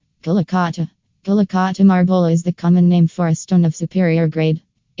Calacatta. Calacatta marble is the common name for a stone of superior grade.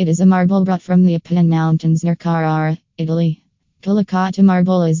 It is a marble brought from the Apennine Mountains near Carrara, Italy. Calacatta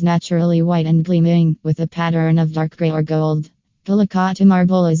marble is naturally white and gleaming, with a pattern of dark gray or gold. Calacatta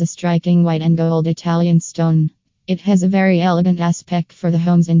marble is a striking white and gold Italian stone. It has a very elegant aspect for the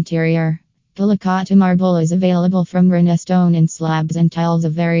home's interior. Calacatta marble is available from Rennes stone in slabs and tiles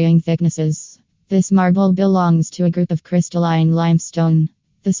of varying thicknesses. This marble belongs to a group of crystalline limestone.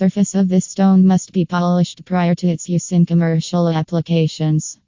 The surface of this stone must be polished prior to its use in commercial applications.